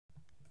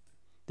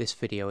This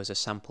video is a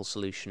sample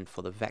solution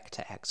for the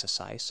vector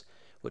exercise,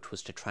 which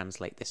was to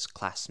translate this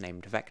class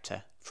named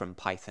vector from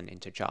Python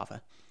into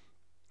Java.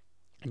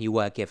 And you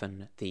were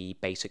given the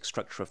basic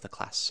structure of the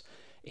class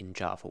in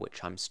Java,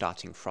 which I'm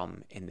starting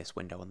from in this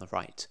window on the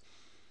right.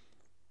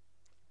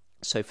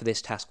 So for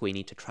this task we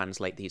need to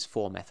translate these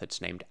four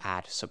methods named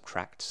add,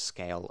 subtract,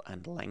 scale,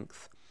 and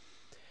length.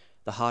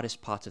 The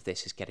hardest part of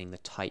this is getting the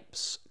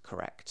types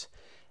correct,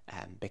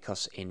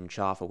 because in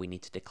Java we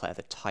need to declare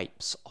the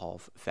types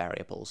of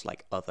variables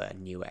like other,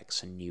 new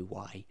x, and new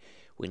y.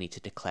 We need to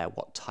declare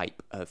what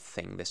type of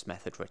thing this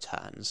method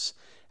returns.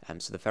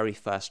 So the very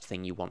first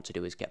thing you want to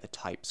do is get the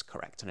types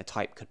correct, and a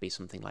type could be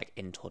something like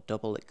int or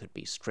double, it could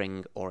be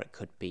string, or it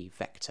could be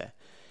vector.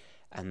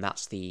 And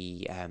that's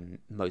the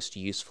most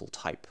useful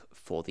type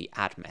for the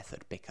add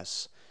method,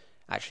 because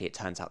actually it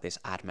turns out this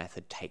add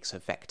method takes a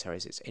vector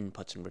as its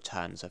input and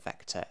returns a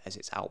vector as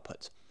its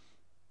output.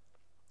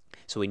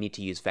 So we need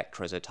to use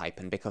vector as a type,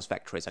 and because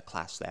vector is a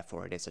class,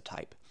 therefore it is a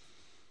type.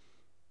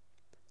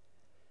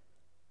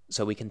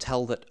 So we can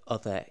tell that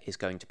other is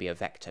going to be a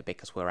vector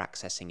because we're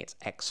accessing its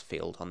x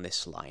field on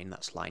this line,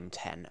 that's line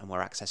 10, and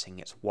we're accessing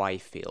its y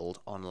field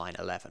on line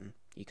 11.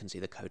 You can see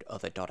the code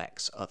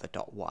other.x,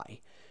 other.y.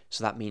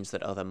 So that means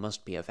that other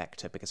must be a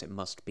vector because it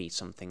must be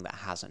something that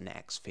has an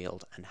x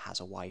field and has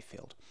a y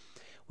field.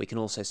 We can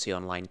also see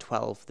on line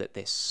 12 that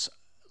this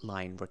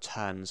line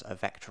returns a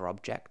vector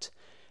object.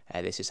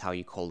 This is how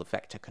you call the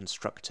vector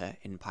constructor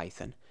in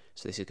Python.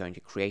 So this is going to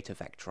create a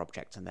vector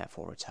object and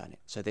therefore return it.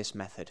 So this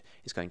method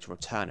is going to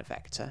return a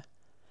vector.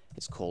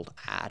 It's called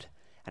add,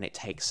 and it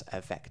takes a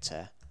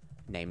vector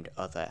named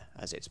other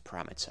as its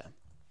parameter.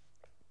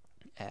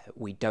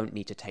 We don't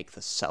need to take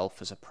the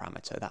self as a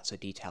parameter. That's a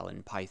detail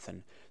in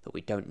Python that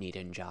we don't need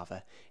in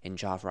Java. In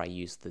Java I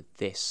use the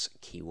this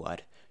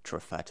keyword to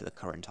refer to the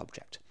current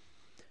object.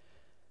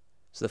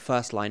 So the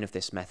first line of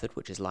this method,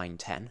 which is line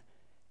 10,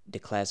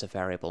 declares a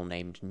variable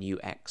named new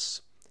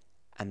x,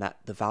 and that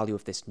the value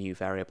of this new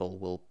variable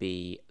will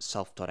be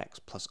self.x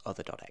plus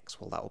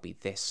other.x. Well, that will be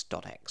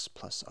this.x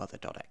plus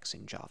other.x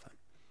in Java.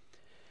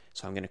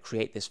 So I'm going to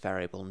create this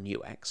variable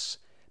new x.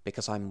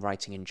 Because I'm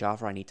writing in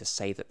Java, I need to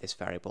say that this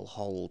variable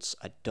holds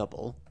a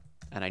double,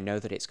 and I know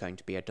that it's going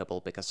to be a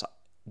double because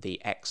the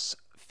x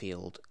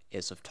field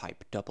is of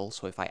type double,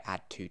 so if I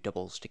add two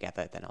doubles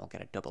together, then I'll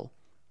get a double.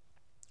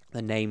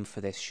 The name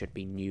for this should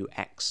be new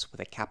x with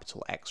a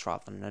capital X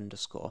rather than an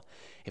underscore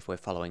if we're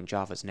following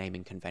Java's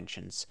naming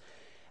conventions,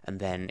 and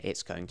then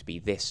it's going to be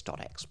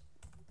this.x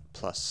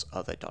plus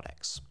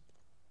other.x.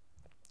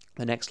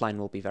 The next line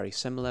will be very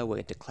similar.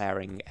 We're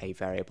declaring a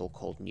variable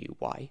called new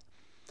y,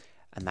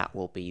 and that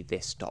will be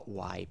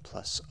this.y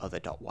plus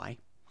other.y.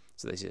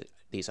 So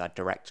these are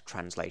direct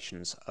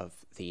translations of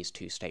these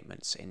two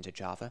statements into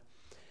Java.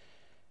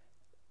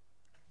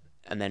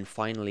 And then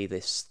finally,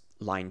 this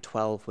line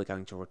 12, we're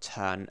going to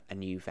return a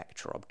new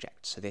vector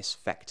object. So this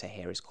vector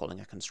here is calling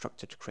a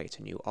constructor to create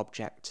a new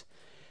object.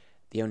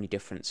 The only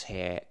difference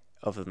here,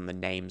 other than the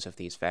names of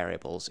these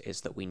variables, is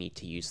that we need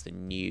to use the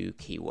new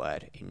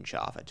keyword in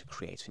Java to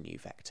create a new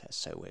vector.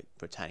 So we're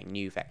returning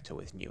new vector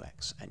with new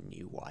x and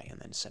new y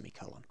and then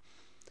semicolon.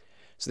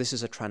 So this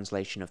is a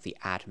translation of the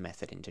add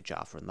method into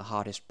Java, and the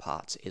hardest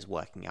part is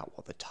working out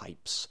what the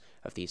types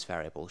of these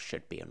variables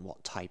should be and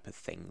what type of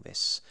thing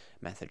this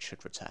method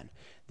should return.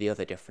 The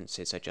other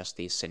differences are just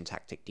these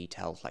syntactic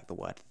details like the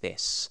word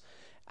this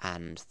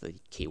and the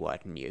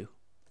keyword new.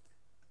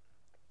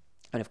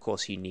 And of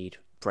course you need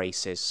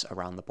braces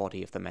around the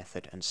body of the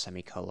method and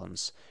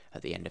semicolons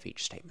at the end of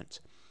each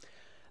statement.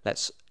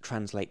 Let's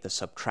translate the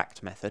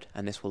subtract method,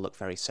 and this will look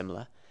very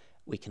similar.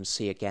 We can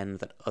see again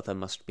that other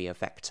must be a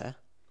vector,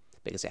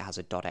 because it has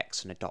a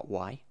 .x and a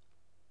 .y.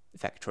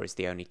 Vector is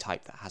the only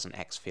type that has an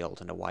x field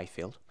and a y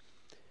field.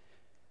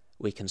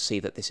 We can see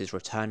that this is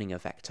returning a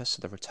vector, so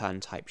the return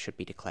type should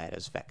be declared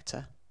as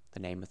vector. The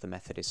name of the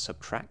method is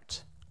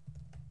subtract.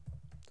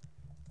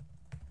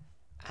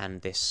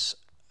 And this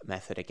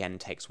method again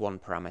takes one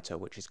parameter,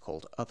 which is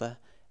called other,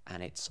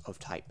 and it's of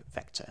type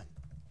vector.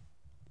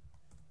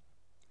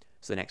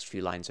 So the next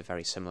few lines are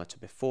very similar to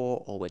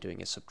before. All we're doing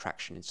is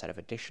subtraction instead of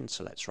addition,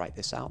 so let's write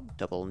this out.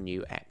 Double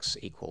new x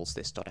equals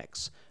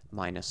this.x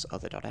minus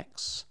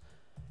other.x.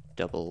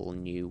 Double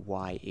new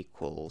y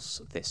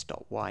equals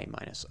this.y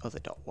minus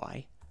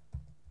other.y,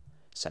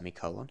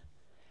 semicolon.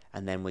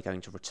 And then we're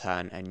going to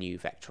return a new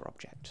vector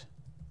object.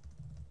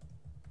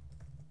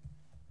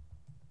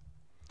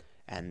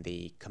 And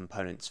the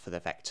components for the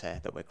vector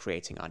that we're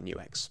creating are new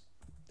x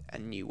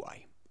and new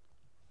y.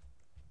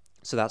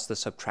 So that's the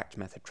subtract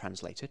method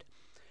translated.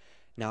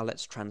 Now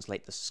let's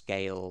translate the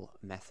scale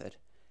method.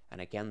 And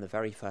again, the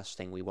very first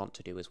thing we want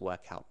to do is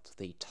work out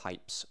the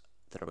types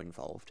that are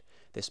involved.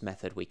 This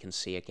method we can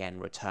see again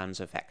returns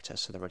a vector,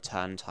 so the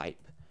return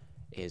type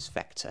is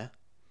vector.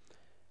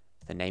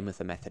 The name of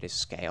the method is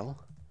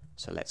scale.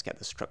 So let's get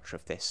the structure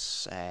of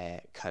this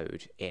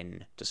code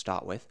in to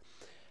start with.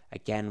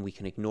 Again, we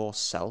can ignore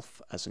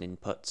self as an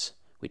input.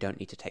 We don't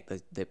need to take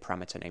the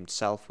parameter named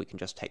self, we can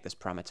just take this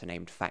parameter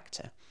named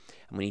factor.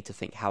 And we need to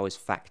think, how is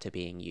factor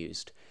being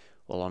used?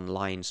 Well, on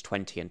lines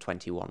 20 and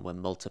 21, we're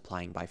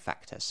multiplying by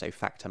factor, so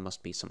factor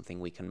must be something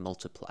we can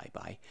multiply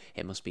by.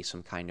 It must be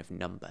some kind of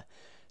number.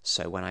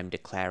 So when I'm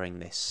declaring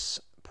this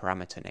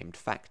parameter named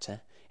factor,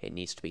 it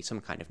needs to be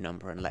some kind of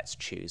number, and let's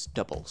choose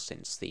double,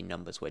 since the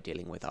numbers we're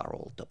dealing with are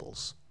all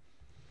doubles.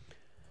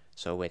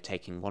 So we're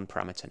taking one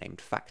parameter named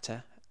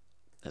factor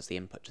as the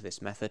input to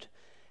this method,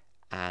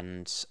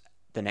 and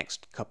the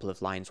next couple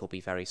of lines will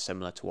be very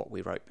similar to what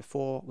we wrote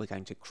before. We're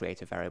going to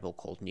create a variable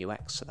called new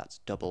x, so that's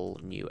double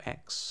new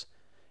x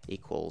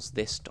equals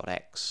this dot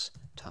x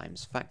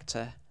times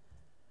factor,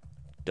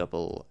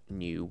 double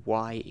new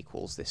y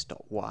equals this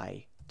dot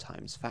y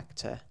times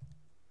factor,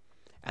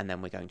 and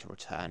then we're going to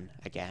return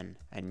again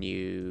a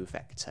new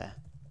vector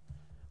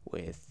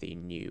with the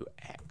new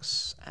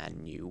x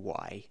and new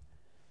y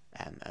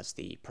as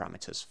the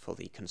parameters for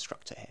the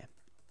constructor here.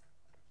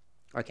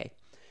 Okay,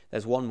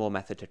 there's one more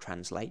method to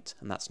translate,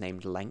 and that's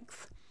named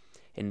length.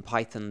 In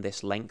Python,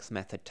 this length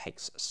method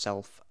takes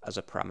self as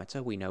a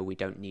parameter. We know we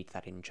don't need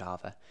that in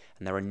Java,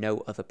 and there are no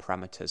other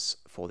parameters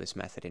for this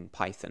method in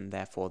Python,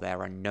 therefore there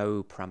are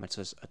no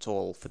parameters at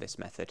all for this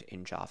method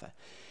in Java.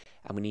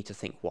 And we need to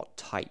think what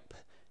type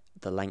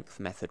the length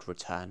method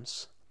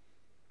returns.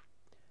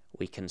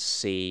 We can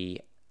see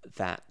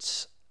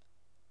that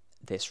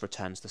this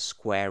returns the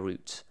square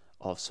root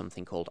of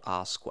something called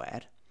r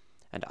squared,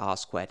 and r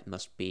squared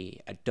must be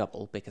a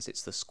double because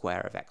it's the square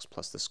of x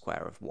plus the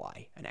square of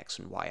y, and x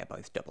and y are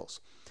both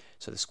doubles.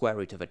 So the square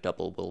root of a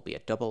double will be a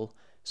double,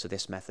 so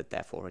this method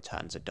therefore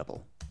returns a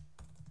double.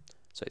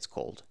 So it's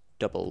called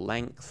double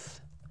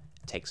length,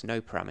 takes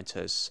no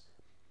parameters,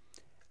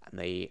 and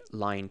the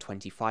line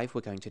 25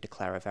 we're going to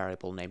declare a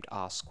variable named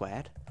r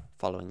squared.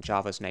 Following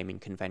Java's naming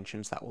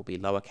conventions, that will be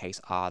lowercase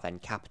r then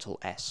capital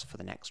S for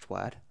the next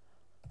word,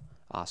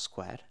 r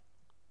squared,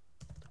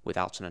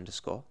 without an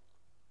underscore.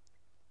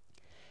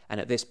 And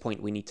at this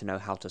point we need to know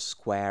how to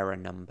square a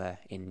number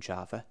in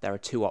Java. There are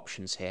two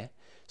options here.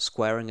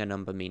 Squaring a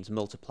number means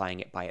multiplying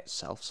it by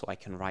itself, so I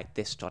can write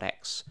this dot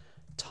x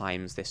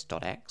times this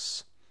dot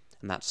x,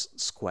 and that's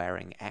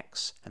squaring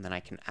x, and then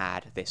I can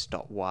add this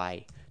dot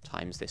y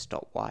times this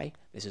dot y.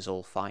 This is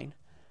all fine.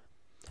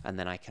 And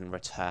then I can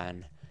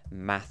return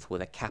math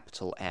with a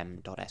capital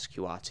M dot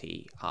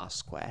sqrt r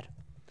squared.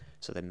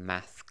 So the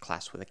math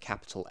class with a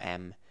capital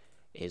M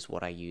is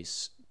what I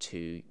use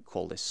to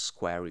call this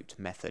square root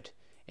method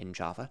in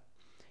Java.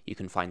 You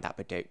can find that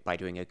by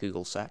doing a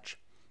Google search.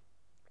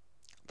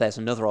 There's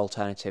another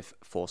alternative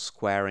for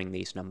squaring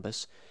these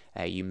numbers.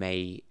 You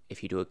may,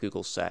 if you do a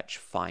Google search,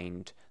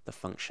 find the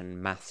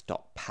function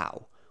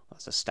math.pow.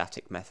 That's a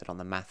static method on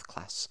the math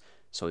class,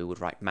 so we would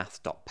write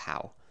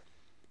math.pow.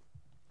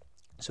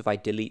 So if I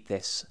delete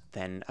this,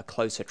 then a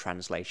closer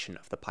translation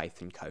of the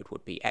Python code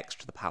would be x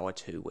to the power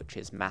 2, which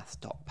is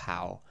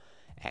math.pow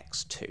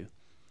x2.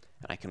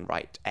 And I can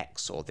write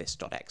x or this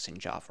dot x in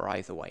Java,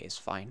 either way is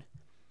fine.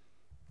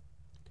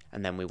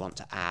 And then we want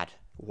to add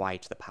y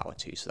to the power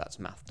 2, so that's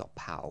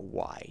math.pow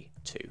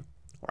y2,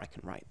 or I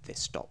can write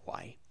this dot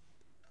y.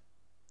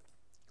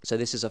 So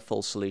this is a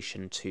full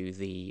solution to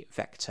the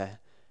vector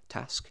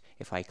task.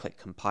 If I click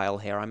compile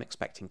here, I'm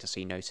expecting to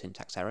see no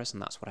syntax errors,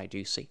 and that's what I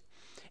do see.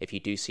 If you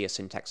do see a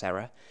syntax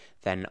error,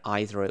 then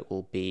either it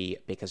will be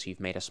because you've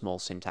made a small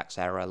syntax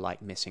error,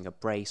 like missing a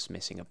brace,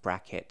 missing a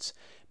bracket,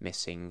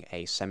 missing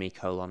a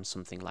semicolon,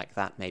 something like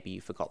that. Maybe you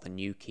forgot the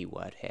new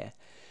keyword here.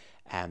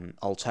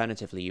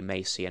 Alternatively, you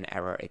may see an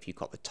error if you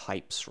got the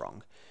types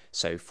wrong.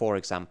 So for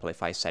example,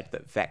 if I said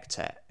that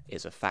vector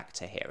is a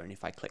factor here, and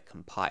if I click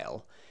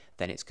compile,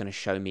 then it's going to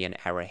show me an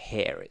error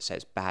here. It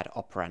says bad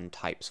operand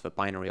types for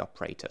binary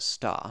operator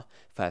star,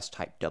 first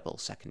type double,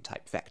 second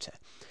type vector.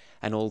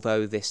 And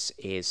although this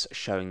is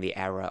showing the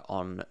error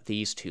on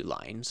these two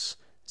lines,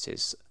 this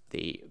is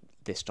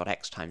this dot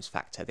x times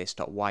factor, this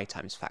dot y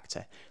times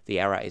factor, the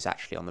error is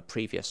actually on the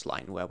previous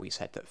line where we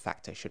said that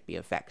factor should be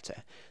a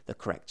vector. The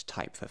correct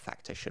type for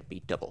factor should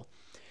be double.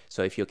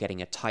 So if you're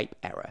getting a type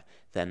error,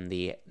 then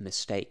the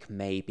mistake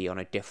may be on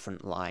a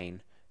different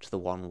line to the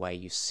one where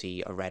you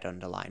see a red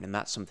underline, and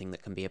that's something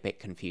that can be a bit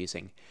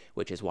confusing,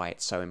 which is why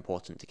it's so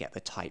important to get the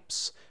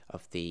types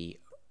of the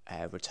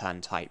return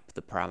type,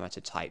 the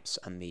parameter types,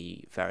 and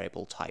the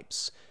variable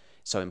types.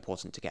 So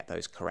important to get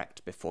those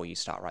correct before you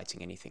start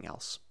writing anything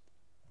else.